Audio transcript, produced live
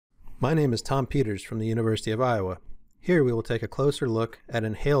My name is Tom Peters from the University of Iowa. Here we will take a closer look at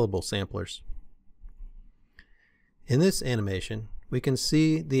inhalable samplers. In this animation, we can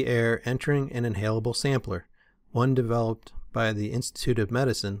see the air entering an inhalable sampler, one developed by the Institute of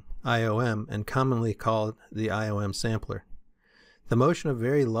Medicine, IOM, and commonly called the IOM sampler. The motion of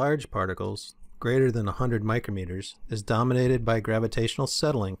very large particles, greater than 100 micrometers, is dominated by gravitational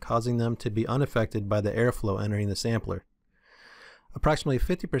settling, causing them to be unaffected by the airflow entering the sampler. Approximately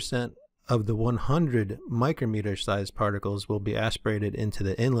 50% of the 100 micrometer sized particles will be aspirated into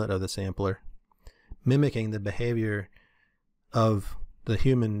the inlet of the sampler, mimicking the behavior of the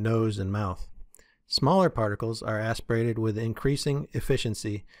human nose and mouth. Smaller particles are aspirated with increasing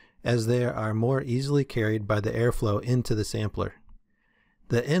efficiency as they are more easily carried by the airflow into the sampler.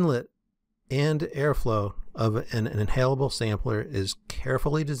 The inlet and airflow of an inhalable sampler is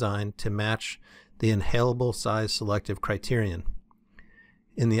carefully designed to match the inhalable size selective criterion.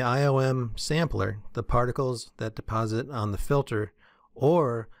 In the IOM sampler, the particles that deposit on the filter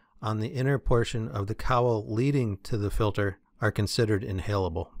or on the inner portion of the cowl leading to the filter are considered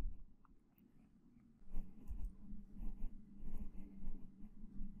inhalable.